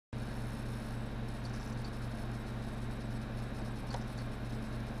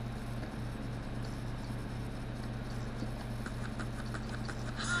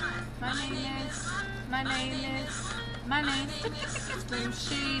My name's Slim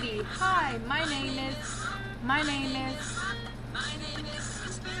Shady. Hi, my name is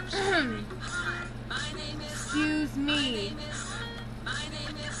excuse me.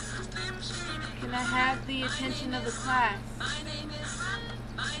 Can I have the attention of the class?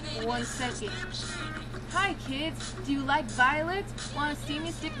 1 second. Hi kids, do you like violets? Wanna see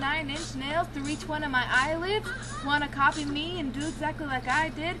me stick 9-inch nails through each one of my eyelids? Wanna copy me and do exactly like I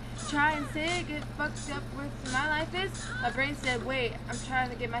did? Try and say get fucked up with my life is? My brain said, wait, I'm trying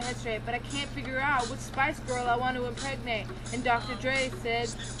to get my head straight, but I can't figure out which Spice Girl I want to impregnate. And Dr. Dre said,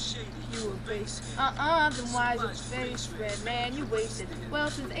 you were basic. Then why is your face red? Man, you wasted. Well,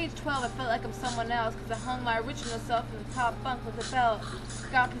 since age 12, I felt like I'm someone else, cause I hung my original self in the top bunk with a belt.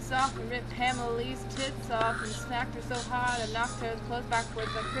 Got pissed off and ripped Pamela Lee's tits off and smacked her so hard I knocked her clothes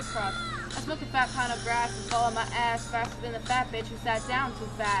backwards like crisscross. I smoked a fat pound of grass and fall on my ass faster than the fat bitch who sat down too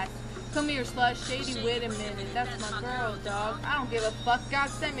fast. Come here, slut, Shady, wait a minute, that's my girl, dog. I don't give a fuck, God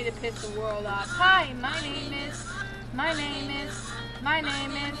sent me to piss the world off. Hi, my name is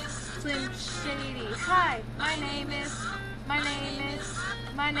Slim Shady. Hi, my name is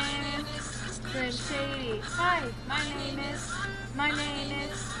Slim Shady. Hi, my name is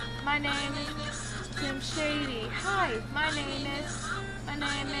Slim Shady. Hi, my name is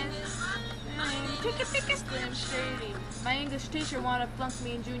Slim Shady. My English teacher wanted to flunk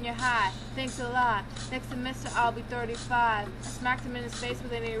me in junior high. Thanks a lot. Next semester I'll be 35. I smacked him in his face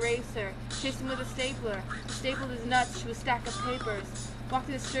with an eraser. Chased him with a stapler. He stapled his nuts to a stack of papers. Walked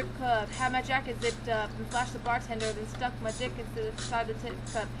to the strip club, had my jacket zipped up, and flashed the bartender, then stuck my dick into the side of the tip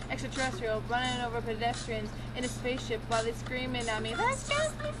cup. Extraterrestrial, running over pedestrians in a spaceship while they screaming at me, let's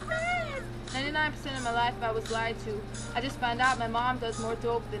just be friends! 99% of my life I was lied to. I just found out my mom does more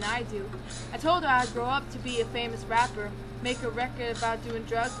dope than I do. I told her I'd grow up to be a famous rapper, make a record about doing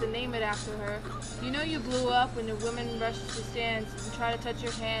drugs and name it after her. You know you blew up when the women rushed to stands and try to touch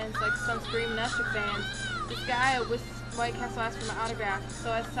your hands like some screaming Usher fans. This guy at White Castle asked for my autograph,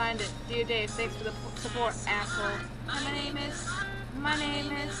 so I signed it. Dear Dave, thanks for the support, asshole. And my name is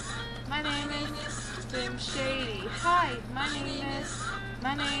Slim Shady. Hi, my name is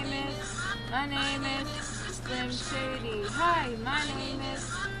Slim Shady. Hi, my name is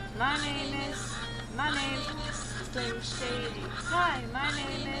Slim Shady. Hi, my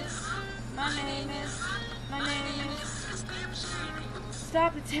name is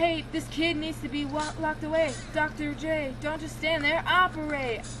Stop the tape. This kid needs to be locked away. Dr. J, don't just stand there.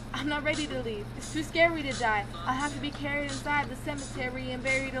 Operate. I'm not ready to leave. It's too scary to die. I'll have to be carried inside the cemetery and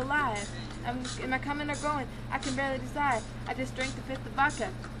buried alive. Am I coming or going? I can barely decide. I just drank the fifth of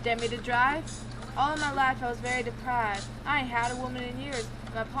vodka. Dare me to drive? All of my life I was very deprived. I ain't had a woman in years.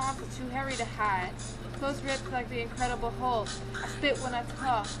 My palms were too hairy to hide. Close ripped like the Incredible Hulk. I spit when I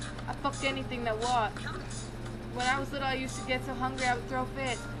talk. I fucked anything that walked. When I was little, I used to get so hungry I would throw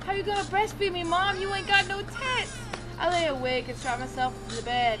fits. How you gonna breastfeed me, Mom? You ain't got no tits! I lay awake and strap myself in the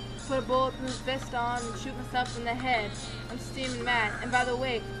bed, put a bulletproof vest on and shoot myself in the head. I'm steaming mad. And by the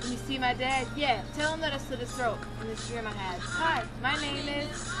way, when you see my dad, yeah, tell him that I slit his throat in this dream I had. Hi, my name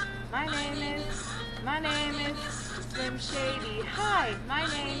is Slim Shady. Hi, my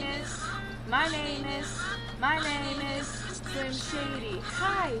name is Slim Shady.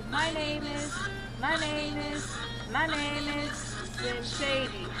 Hi, my name is Slim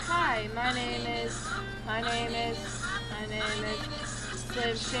Shady. Hi, my name is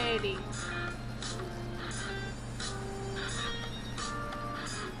Slim Shady.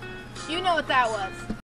 You know what that was.